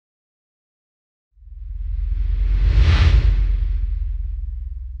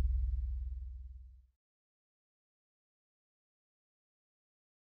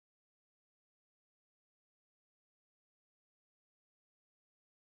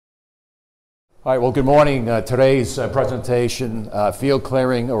All right, well, good morning. Today's presentation, Field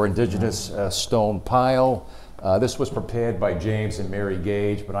Clearing or Indigenous Stone Pile. This was prepared by James and Mary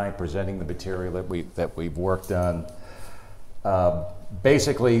Gage, but I'm presenting the material that we've worked on.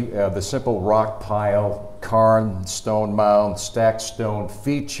 Basically, the simple rock pile, cairn, stone mound, stacked stone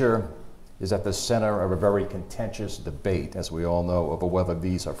feature is at the center of a very contentious debate, as we all know, over whether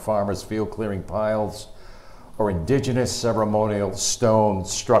these are farmers' field clearing piles or indigenous ceremonial stone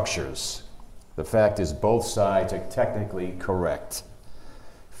structures. The fact is both sides are technically correct.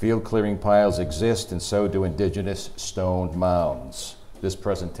 Field clearing piles exist, and so do indigenous stone mounds. This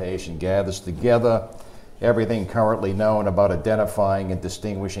presentation gathers together everything currently known about identifying and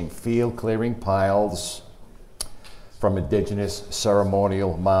distinguishing field clearing piles from indigenous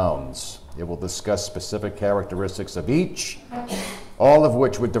ceremonial mounds. It will discuss specific characteristics of each, all of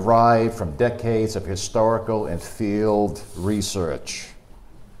which were derived from decades of historical and field research.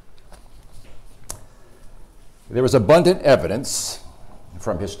 There is abundant evidence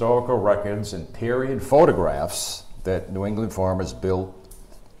from historical records and period photographs that New England farmers built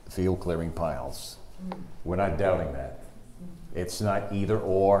field clearing piles. We're not doubting that. It's not either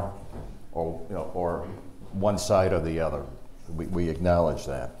or one side or the other. We acknowledge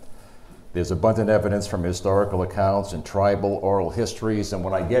that. There's abundant evidence from historical accounts and tribal oral histories, and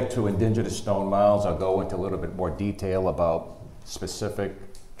when I get to indigenous stone mounds, I'll go into a little bit more detail about specific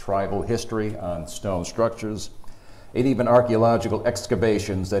tribal history on stone structures, and even archaeological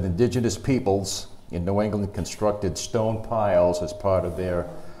excavations that indigenous peoples in New England constructed stone piles as part of their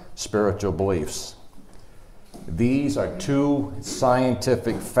spiritual beliefs. These are two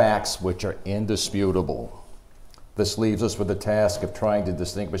scientific facts which are indisputable. This leaves us with the task of trying to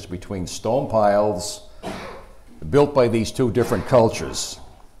distinguish between stone piles built by these two different cultures.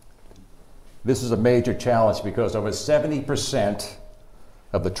 This is a major challenge because over 70%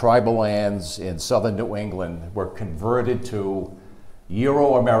 of the tribal lands in southern New England were converted to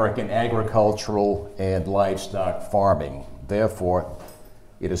Euro-American agricultural and livestock farming. Therefore,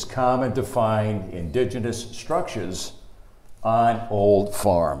 it is common to find indigenous structures on old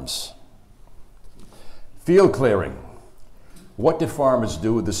farms. Field clearing. What did farmers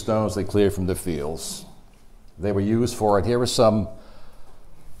do with the stones they cleared from the fields? They were used for it. Here are some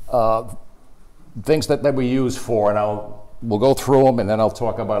things that they were used for, and we'll go through them, and then I'll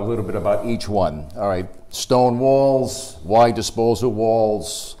talk about a little bit about each one. All right, stone walls, wide disposal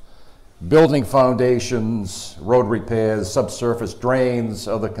walls, building foundations, road repairs, subsurface drains,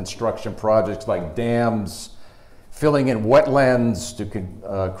 other construction projects like dams, filling in wetlands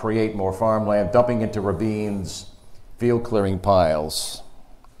to create more farmland, dumping into ravines, field clearing piles.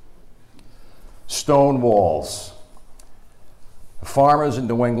 Stone walls. Farmers in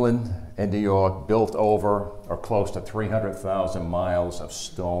New England and New York built over or close to 300,000 miles of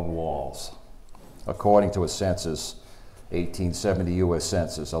stone walls, according to a census, 1870 U.S.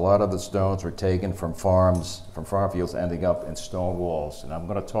 Census. A lot of the stones were taken from farms, from farm fields, ending up in stone walls. And I'm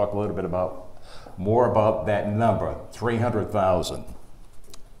going to talk a little bit more about that number, 300,000.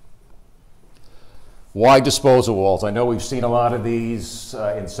 Wide disposal walls. I know we've seen a lot of these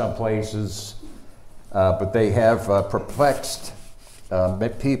in some places, but they have perplexed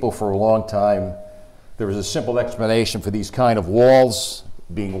people for a long time. There is a simple explanation for these kind of walls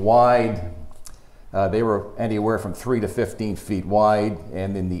being wide. They were anywhere from 3 to 15 feet wide,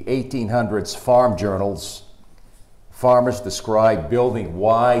 and in the 1800s farm journals, farmers described building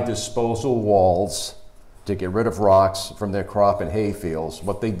wide disposal walls to get rid of rocks from their crop and hay fields.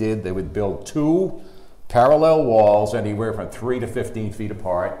 What they did, they would build two parallel walls anywhere from 3 to 15 feet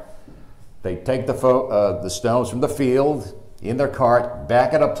apart. They'd take the stones from the field in their cart,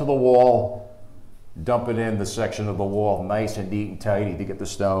 back it up to the wall, dump it in the section of the wall nice and neat and tidy to get the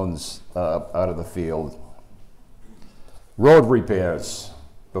stones out of the field. Road repairs.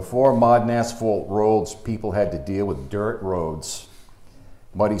 Before modern asphalt roads, people had to deal with dirt roads.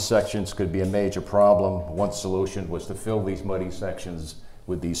 Muddy sections could be a major problem. One solution was to fill these muddy sections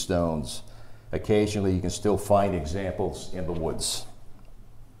with these stones. Occasionally, you can still find examples in the woods.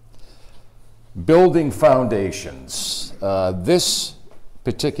 Building foundations. This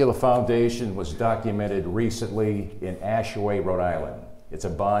particular foundation was documented recently in Ashaway, Rhode Island. It's a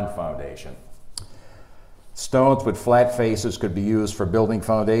bond foundation. Stones with flat faces could be used for building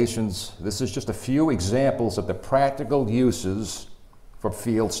foundations. This is just a few examples of the practical uses for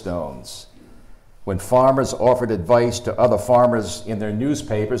field stones. When farmers offered advice to other farmers in their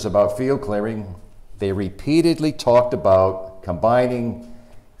newspapers about field clearing, they repeatedly talked about combining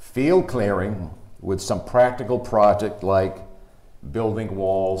field clearing with some practical project like building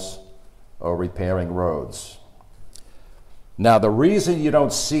walls or repairing roads. Now, the reason you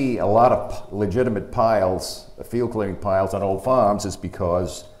don't see a lot of legitimate piles, field clearing piles on old farms is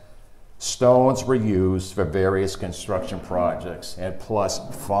because stones were used for various construction projects, and plus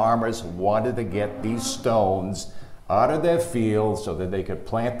farmers wanted to get these stones out of their fields so that they could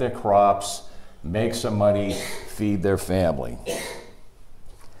plant their crops, make some money, feed their family.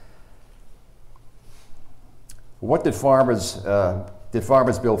 What did farmers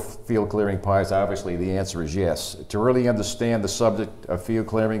build field clearing piles? Obviously, the answer is yes. To really understand the subject of field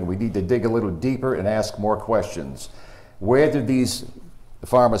clearing, we need to dig a little deeper and ask more questions. Where did these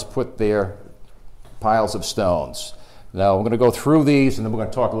farmers put their piles of stones? Now, we're going to go through these, and then we're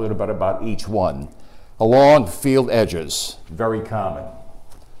going to talk a little bit about each one. Along field edges, very common.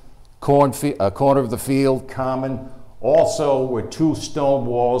 Corner of the field, common. Also, where two stone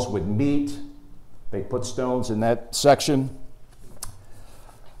walls would meet, they put stones in that section.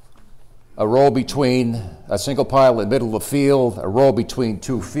 A row between a single pile in the middle of the field, a row between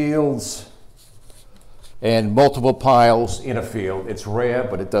two fields, and multiple piles in a field. It's rare,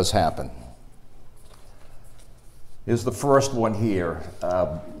 but it does happen. Here's the first one here.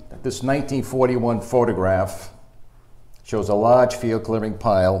 This 1941 photograph shows a large field clearing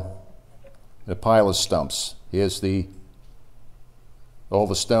pile, a pile of stumps. Here's all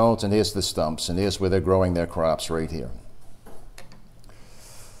the stones, and here's the stumps, and here's where they're growing their crops right here.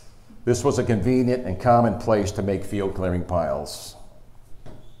 This was a convenient and common place to make field clearing piles.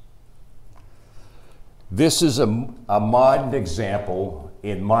 This is a modern example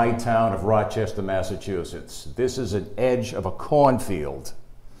in my town of Rochester, Massachusetts. This is an edge of a cornfield.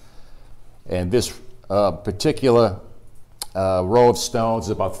 And this particular row of stones is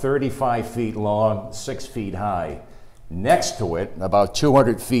about 35 feet long, 6 feet high. Next to it, about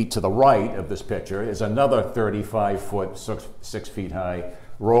 200 feet to the right of this picture, is another 35-foot, 6 feet high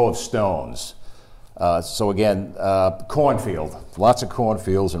row of stones. So again, cornfield, lots of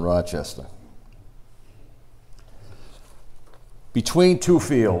cornfields in Rochester. Between two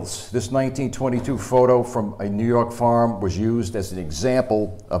fields, this 1922 photo from a New York farm was used as an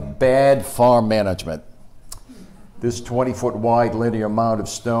example of bad farm management. This 20-foot wide linear mound of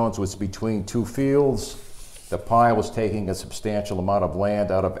stones was between two fields. The pile was taking a substantial amount of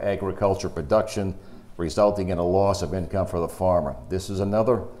land out of agriculture production, resulting in a loss of income for the farmer. This is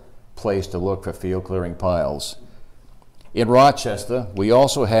another place to look for field clearing piles. In Rochester, we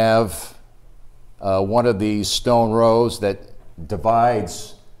also have one of these stone rows that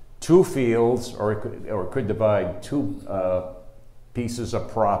divides two fields, or it could divide two pieces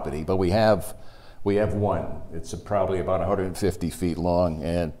of property, but we have one. It's probably about 150 feet long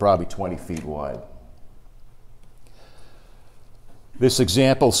and probably 20 feet wide. This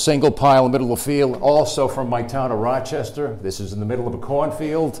example, single pile in the middle of the field, also from my town of Rochester. This is in the middle of a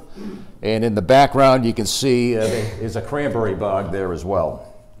cornfield, and in the background you can see there's a cranberry bog there as well.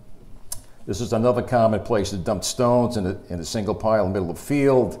 This is another common place to dump stones in a single pile in the middle of the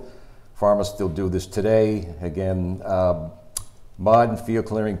field. Farmers still do this today. Again, modern field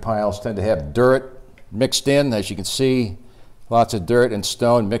clearing piles tend to have dirt mixed in, as you can see, lots of dirt and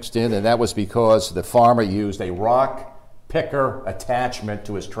stone mixed in, and that was because the farmer used a rock picker attachment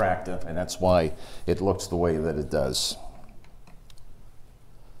to his tractor, and that's why it looks the way that it does.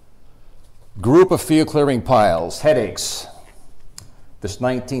 Group of field clearing piles, headaches. This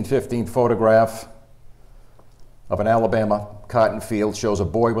 1915 photograph of an Alabama cotton field shows a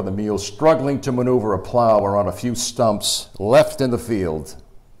boy with a mule struggling to maneuver a plow around a few stumps left in the field.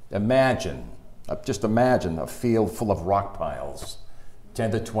 Imagine, just imagine a field full of rock piles,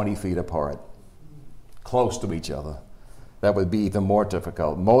 10 to 20 feet apart, close to each other. That would be even more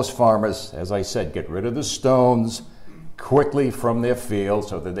difficult. Most farmers, as I said, get rid of the stones quickly from their fields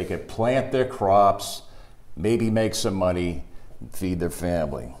so that they can plant their crops, maybe make some money, and feed their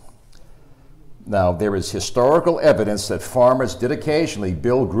family. Now, there is historical evidence that farmers did occasionally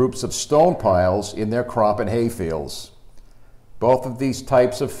build groups of stone piles in their crop and hay fields. Both of these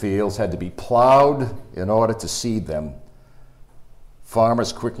types of fields had to be plowed in order to seed them.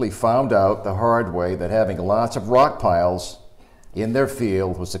 Farmers quickly found out the hard way that having lots of rock piles in their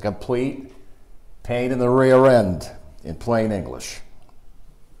field was a complete pain in the rear end, in plain English.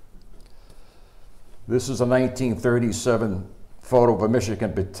 This is a 1937 photo of a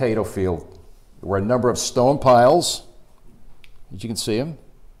Michigan potato field. There were a number of stone piles, as you can see them.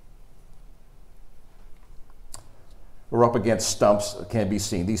 We're up against stumps that can be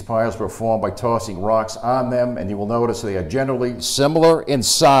seen. These piles were formed by tossing rocks on them, and you will notice they are generally similar in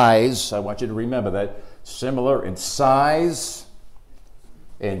size. I want you to remember that. Similar in size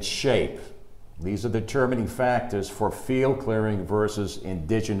and shape. These are determining factors for field clearing versus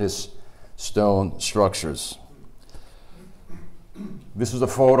indigenous stone structures. This is a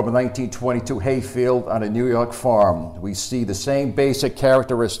photo of a 1922 hayfield on a New York farm. We see the same basic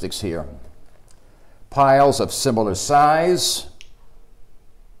characteristics here. Piles of similar size,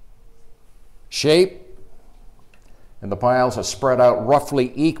 shape, and the piles are spread out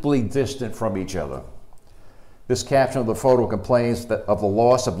roughly equally distant from each other. This caption of the photo complains of the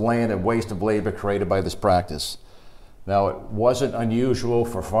loss of land and waste of labor created by this practice. Now, it wasn't unusual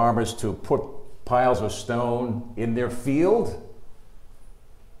for farmers to put piles of stone in their field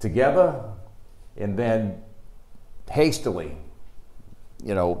together and then hastily,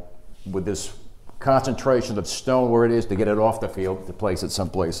 with this concentration of stone where it is, to get it off the field to place it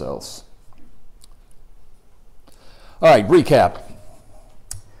someplace else. All right, recap.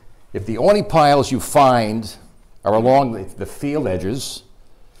 If the only piles you find are along the field edges,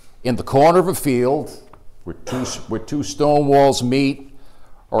 in the corner of a field, where two stone walls meet,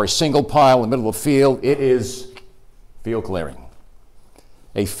 or a single pile in the middle of the field, it is field clearing.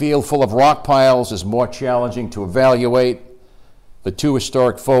 A field full of rock piles is more challenging to evaluate. The two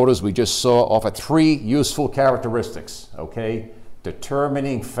historic photos we just saw offer three useful characteristics, okay?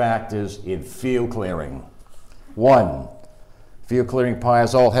 Determining factors in field clearing. One, field clearing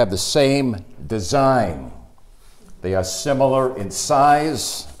piles all have the same design. They are similar in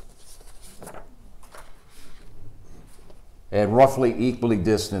size and roughly equally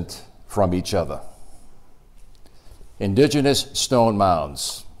distant from each other. Indigenous stone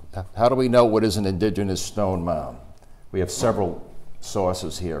mounds. How do we know what is an indigenous stone mound? We have several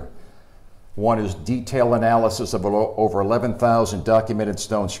sources here. One is detailed analysis of over 11,000 documented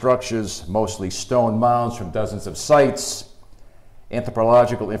stone structures, mostly stone mounds from dozens of sites,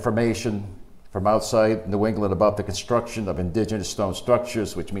 anthropological information from outside New England about the construction of indigenous stone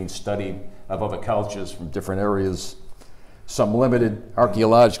structures, which means study of other cultures from different areas, some limited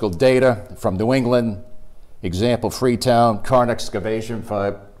archaeological data from New England, example Freetown, cairn excavation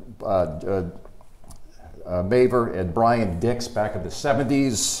by Maver and Brian Dix back in the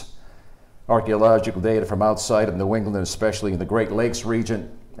 70s, archaeological data from outside of New England, especially in the Great Lakes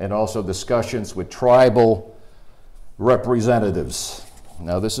region, and also discussions with tribal representatives.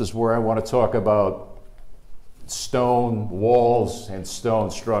 Now, this is where I want to talk about stone walls and stone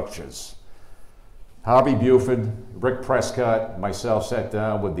structures. Harvey Buford, Rick Prescott, myself sat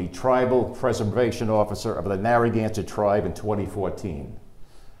down with the Tribal Preservation Officer of the Narragansett Tribe in 2014.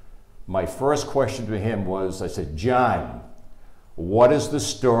 My first question to him was, I said, John, what is the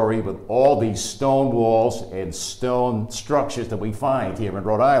story with all these stone walls and stone structures that we find here in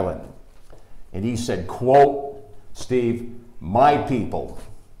Rhode Island? And he said, quote, Steve, my people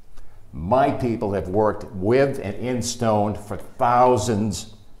have worked with and in stone for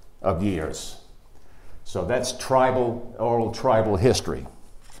thousands of years. So that's oral tribal history.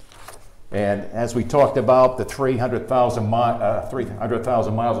 And as we talked about the 300,000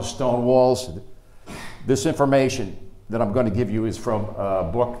 miles of stone walls, this information that I'm going to give you is from a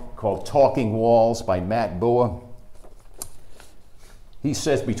book called Talking Walls by Matt Boer. He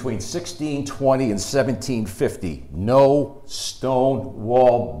says between 1620 and 1750, no stone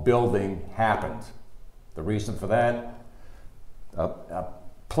wall building happened. The reason for that?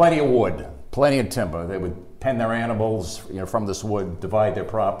 Plenty of wood, plenty of timber. They would pen their animals from this wood, divide their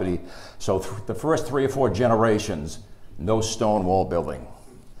property. So the first 3 or 4 generations, no stone wall building.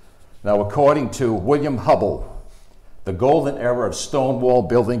 Now, according to William Hubble, the golden era of stone wall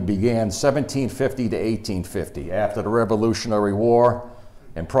building began 1750 to 1850, after the Revolutionary War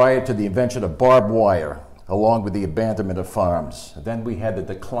and prior to the invention of barbed wire, along with the abandonment of farms. Then we had the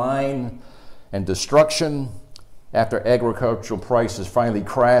decline and destruction after agricultural prices finally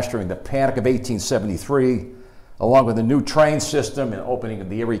crashed during the Panic of 1873, along with the new train system and opening of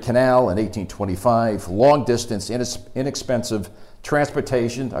the Erie Canal in 1825. Long-distance, inexpensive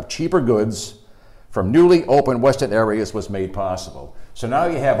transportation of cheaper goods from newly opened western areas was made possible. So now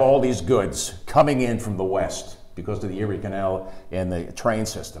you have all these goods coming in from the west because of the Erie Canal and the train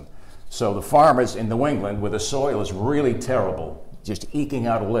system. So the farmers in New England, where the soil is really terrible, just eking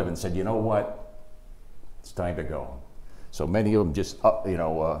out a living, said, you know what? It's time to go. So many of them just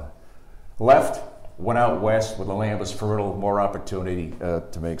left, went out west where the land was fertile, more opportunity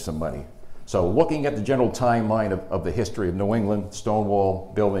to make some money. So looking at the general timeline of the history of New England stone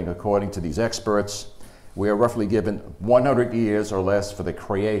wall building, according to these experts, we are roughly given 100 years or less for the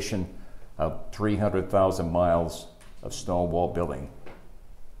creation of 300,000 miles of stone wall building.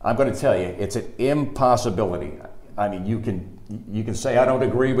 I'm going to tell you, it's an impossibility. I mean, you can say I don't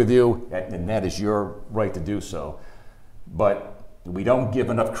agree with you, and that is your right to do so. But we don't give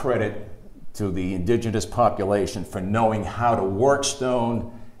enough credit to the indigenous population for knowing how to work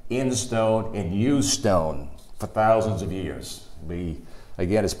stone, in stone, and use stone for thousands of years.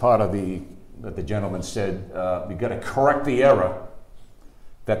 Again, as part of that the gentleman said, you got to correct the error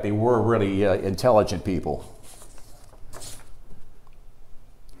that they were really intelligent people.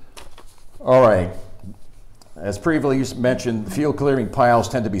 All right. As previously mentioned, field clearing piles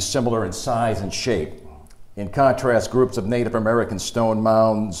tend to be similar in size and shape. In contrast, groups of Native American stone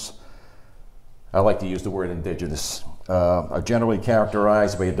mounds, I like to use the word indigenous, are generally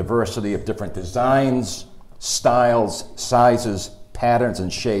characterized by a diversity of different designs, styles, sizes, patterns,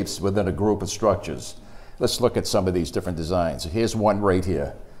 and shapes within a group of structures. Let's look at some of these different designs. Here's one right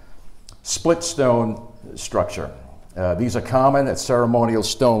here. Split stone structure. These are common at ceremonial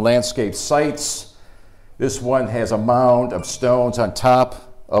stone landscape sites. This one has a mound of stones on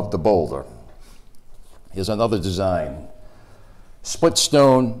top of the boulder. Here's another design. Split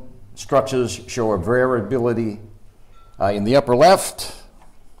stone structures show a variability in the upper left.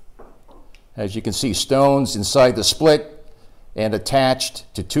 As you can see, stones inside the split and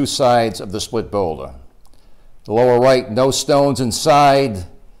attached to two sides of the split boulder. The lower right, no stones inside.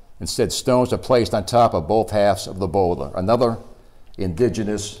 Instead, stones are placed on top of both halves of the boulder. Another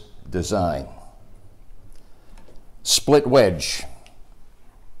indigenous design. Split wedge,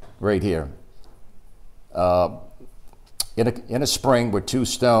 right here. In a spring where two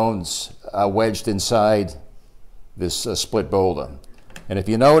stones are wedged inside this split boulder. And if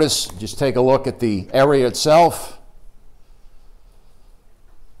you notice, just take a look at the area itself.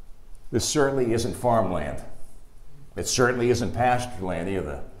 This certainly isn't farmland. It certainly isn't pasture land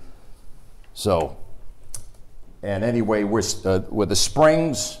either. So, and anyway, where the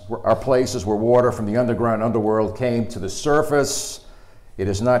springs are places where water from the underground underworld came to the surface, it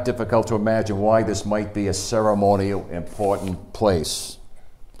is not difficult to imagine why this might be a ceremonial important place.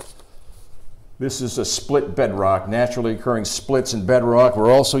 This is a split bedrock. Naturally occurring splits in bedrock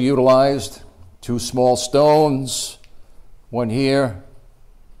were also utilized. Two small stones, one here,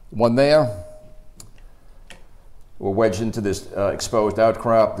 one there, were wedged into this exposed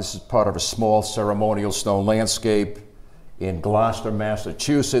outcrop. This is part of a small ceremonial stone landscape in Gloucester,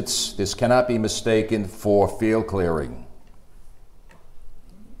 Massachusetts. This cannot be mistaken for field clearing.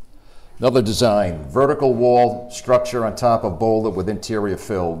 Another design, vertical wall structure on top of boulder with interior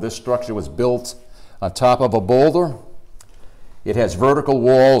fill. This structure was built on top of a boulder. It has vertical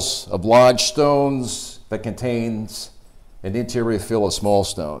walls of large stones that contains an interior fill of small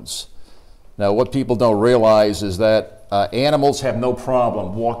stones. Now, what people don't realize is that animals have no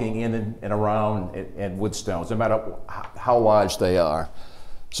problem walking in and around and wood stones, no matter how large they are.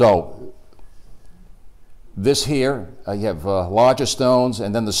 So, this here, you have larger stones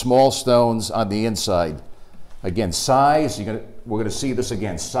and then the small stones on the inside. Again, size, we're going to see this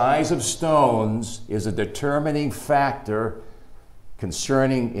again. Size of stones is a determining factor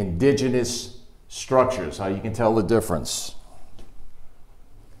concerning indigenous structures, how you can tell the difference.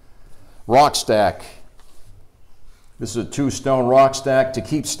 Rock stack. This is a two-stone rock stack. To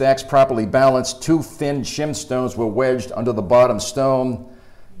keep stacks properly balanced, two thin shim stones were wedged under the bottom stone.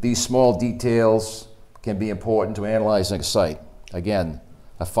 These small details can be important to analyzing a site. Again,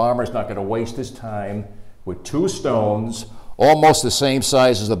 a farmer is not going to waste his time with two stones, almost the same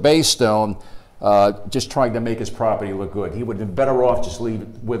size as the base stone, just trying to make his property look good. He would have been better off just leave it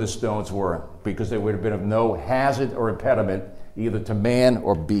where the stones were, because they would have been of no hazard or impediment either to man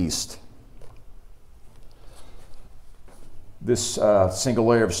or beast. This single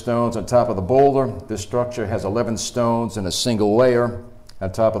layer of stones on top of the boulder. This structure has 11 stones in a single layer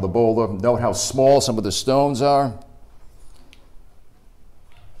on top of the boulder. Note how small some of the stones are.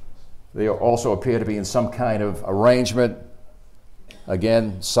 They also appear to be in some kind of arrangement.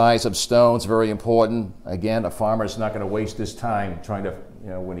 Again, size of stones, very important. Again, a farmer is not going to waste his time trying to,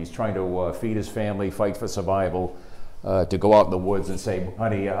 when he's trying to feed his family, fight for survival, to go out in the woods and say,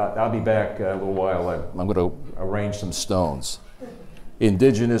 honey, I'll be back a little while. I'm going to arrange some stones.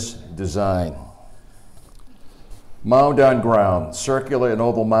 Indigenous design. Mound on ground. Circular and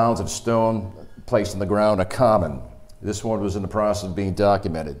oval mounds of stone placed in the ground are common. This one was in the process of being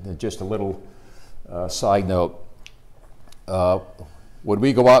documented. And just a little side note. When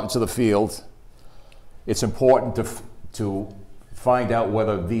we go out into the field, it's important to find out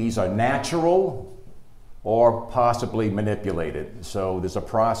whether these are natural or possibly manipulated. So there's a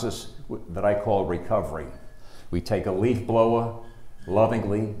process that I call recovery. We take a leaf blower,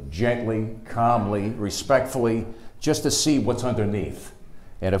 lovingly, gently, calmly, respectfully, just to see what's underneath.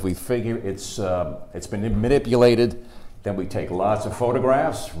 And if we figure it's been manipulated, then we take lots of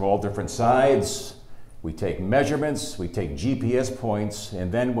photographs from all different sides. We take measurements, we take GPS points,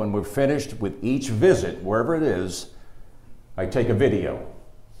 and then when we're finished with each visit, wherever it is, I take a video.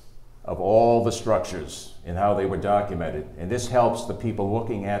 of all the structures and how they were documented. And this helps the people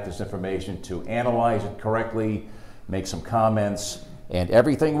looking at this information to analyze it correctly, make some comments, and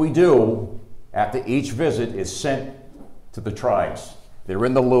everything we do after each visit is sent to the tribes. They're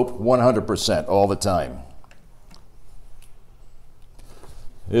in the loop 100% all the time.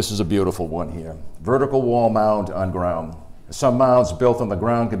 This is a beautiful one here. Vertical wall mound on ground. Some mounds built on the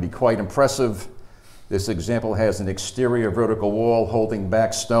ground can be quite impressive. This example has an exterior vertical wall holding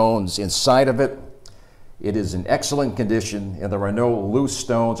back stones inside of it. It is in excellent condition, and there are no loose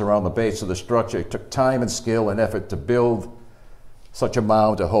stones around the base of the structure. It took time and skill and effort to build such a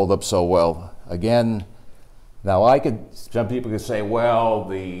mound to hold up so well. Again, now some people could say, well,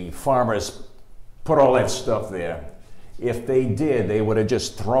 the farmers put all that stuff there. If they did, they would have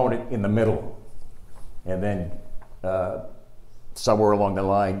just thrown it in the middle and then somewhere along the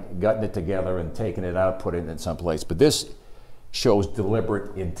line gotten it together and taken it out, put it in someplace. But this shows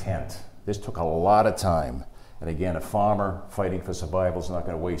deliberate intent. This took a lot of time. And again, a farmer fighting for survival is not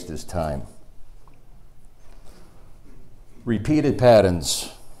going to waste his time. Repeated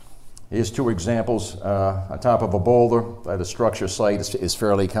patterns. Here's two examples. On top of a boulder by the structure site is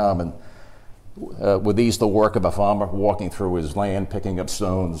fairly common. Were these the work of a farmer walking through his land, picking up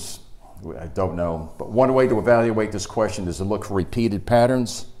stones? I don't know. But one way to evaluate this question is to look for repeated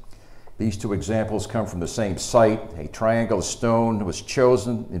patterns. These two examples come from the same site. A triangle stone was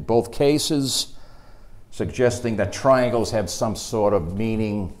chosen in both cases, suggesting that triangles have some sort of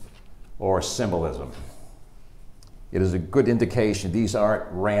meaning or symbolism. It is a good indication these aren't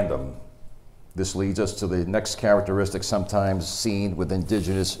random. This leads us to the next characteristic sometimes seen with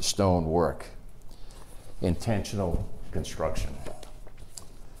indigenous stone work: intentional construction.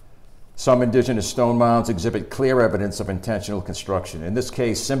 Some indigenous stone mounds exhibit clear evidence of intentional construction. In this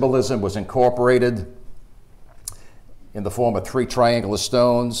case, symbolism was incorporated in the form of three triangular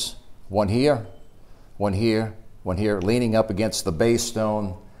stones, one here, one here, one here, leaning up against the base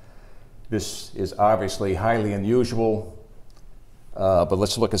stone. This is obviously highly unusual, but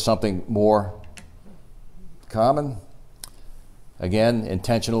let's look at something more common. Again,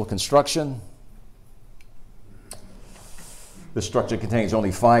 intentional construction. The structure contains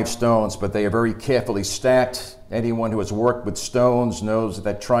only 5 stones, but they are very carefully stacked. Anyone who has worked with stones knows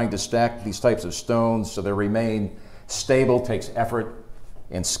that trying to stack these types of stones so they remain stable takes effort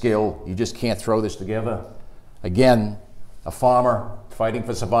and skill. You just can't throw this together. Again, a farmer fighting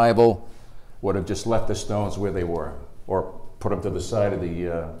for survival would have just left the stones where they were, or put them to the side of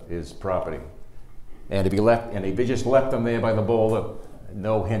his property. And if he just left them there by the boulder,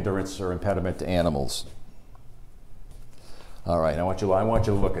 no hindrance or impediment to animals. All right, I want you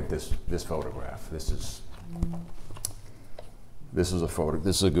to look at this photograph. This is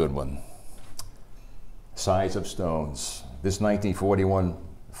a good one. Size of stones. This 1941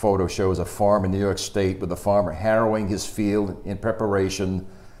 photo shows a farm in New York State with a farmer harrowing his field in preparation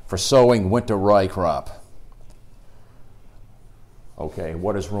for sowing winter rye crop. Okay,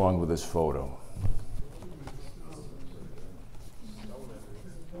 what is wrong with this photo?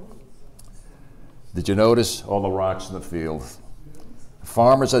 Did you notice all the rocks in the field?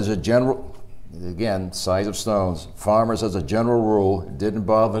 Farmers as a general, again, size of stones, farmers as a general rule didn't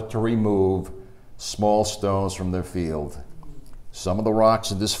bother to remove small stones from their field. Some of the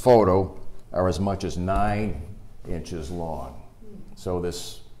rocks in this photo are as much as 9 inches long. So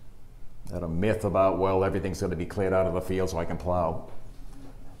that a myth about, well, everything's going to be cleared out of the field so I can plow.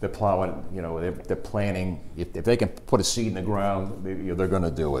 They're plowing, they're planting. If they can put a seed in the ground, they're going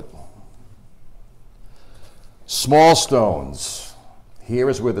to do it. Small stones. Here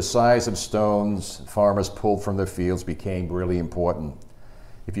is where the size of stones farmers pulled from their fields became really important.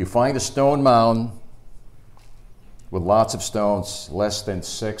 If you find a stone mound with lots of stones, less than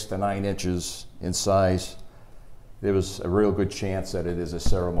 6 to 9 inches in size, there was a real good chance that it is a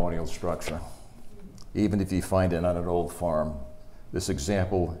ceremonial structure, even if you find it on an old farm. This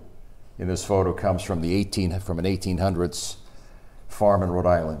example in this photo comes from an 1800s farm in Rhode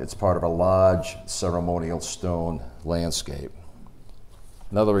Island. It's part of a large ceremonial stone landscape.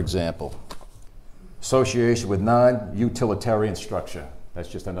 Another example, association with non-utilitarian structure. That's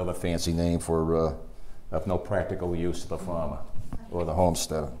just another fancy name for of no practical use to the farmer or the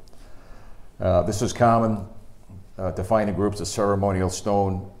homesteader. This is common to find in groups of ceremonial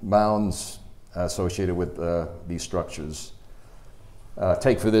stone mounds associated with these structures.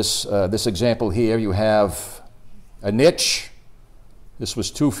 Take for this example here, you have a niche. This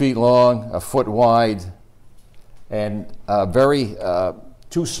was 2 feet long, 1 foot wide, and very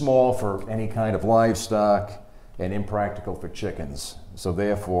too small for any kind of livestock and impractical for chickens. So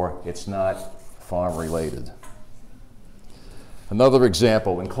therefore, it's not farm related. Another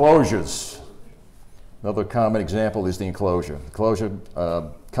example, enclosures. Another common example is the enclosure. Enclosure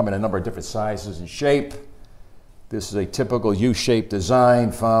come in a number of different sizes and shape. This is a typical U-shaped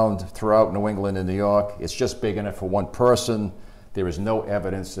design found throughout New England and New York. It's just big enough for one person. There is no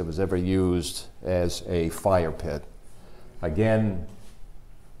evidence that it was ever used as a fire pit. Again,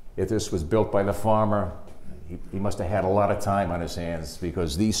 if this was built by the farmer, he must have had a lot of time on his hands,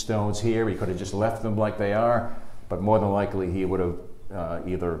 because these stones here, he could have just left them like they are, but more than likely he would have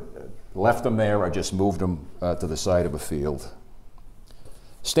either left them there or just moved them to the side of a field.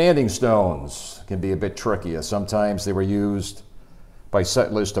 Standing stones can be a bit trickier. Sometimes they were used by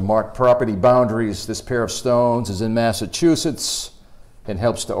settlers to mark property boundaries. This pair of stones is in Massachusetts and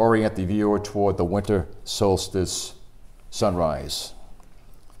helps to orient the viewer toward the winter solstice sunrise.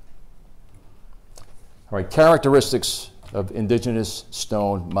 All right, characteristics of indigenous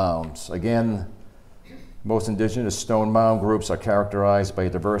stone mounds. Again, most indigenous stone mound groups are characterized by a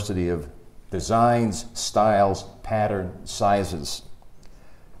diversity of designs, styles, pattern, sizes.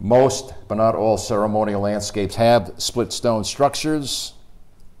 Most, but not all, ceremonial landscapes have split stone structures.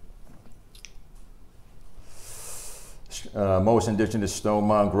 Most indigenous stone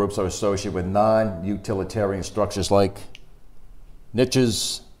mound groups are associated with non-utilitarian structures like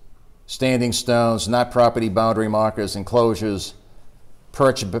niches, standing stones, not property boundary markers, enclosures,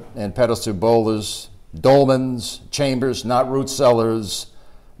 perch and pedestal boulders, dolmens, chambers, not root cellars,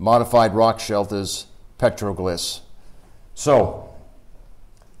 modified rock shelters, petroglyphs. So,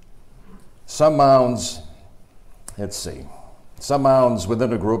 some mounds, let's see, some mounds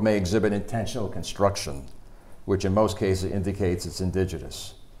within a group may exhibit intentional construction, which in most cases indicates it's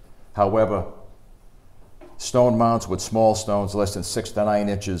indigenous. However, stone mounds with small stones less than 6 to 9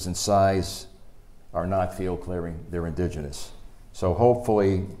 inches in size are not field clearing, they're indigenous. So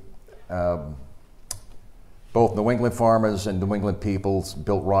hopefully, both New England farmers and New England peoples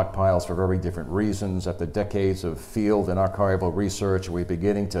built rock piles for very different reasons. After decades of field and archival research, we're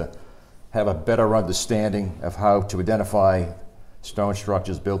beginning to have a better understanding of how to identify stone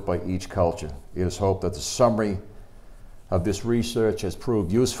structures built by each culture. It is hoped that the summary of this research has proved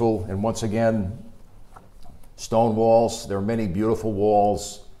useful. And once again, stone walls, there are many beautiful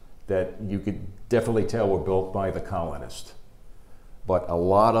walls that you could definitely tell were built by the colonist. But a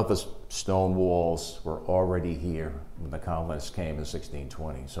lot of the stone walls were already here when the colonists came in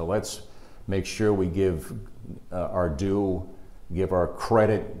 1620. So let's make sure we give our due, give our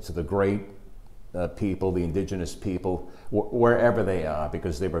credit to the great people, the indigenous people, wherever they are,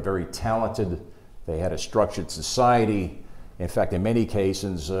 because they were very talented. They had a structured society. In fact, in many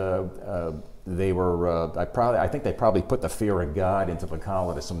cases, they were, I think they probably put the fear of God into the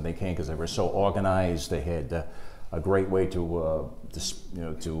colonists when they came, because they were so organized. They had a great way to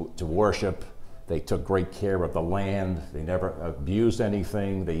worship. They took great care of the land. They never abused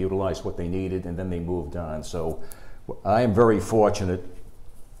anything. They utilized what they needed, and then they moved on. So I am very fortunate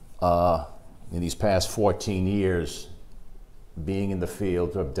in these past 14 years being in the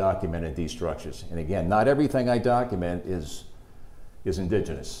field to have documented these structures. And again, not everything I document is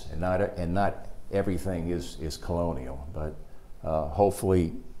indigenous, and not everything is colonial. But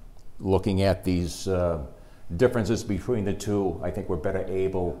hopefully, looking at these differences between the two, I think we're better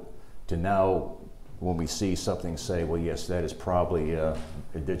able to now, when we see something, say, well, yes, that is probably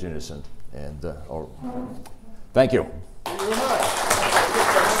indigenous, and thank you. Thank you very much.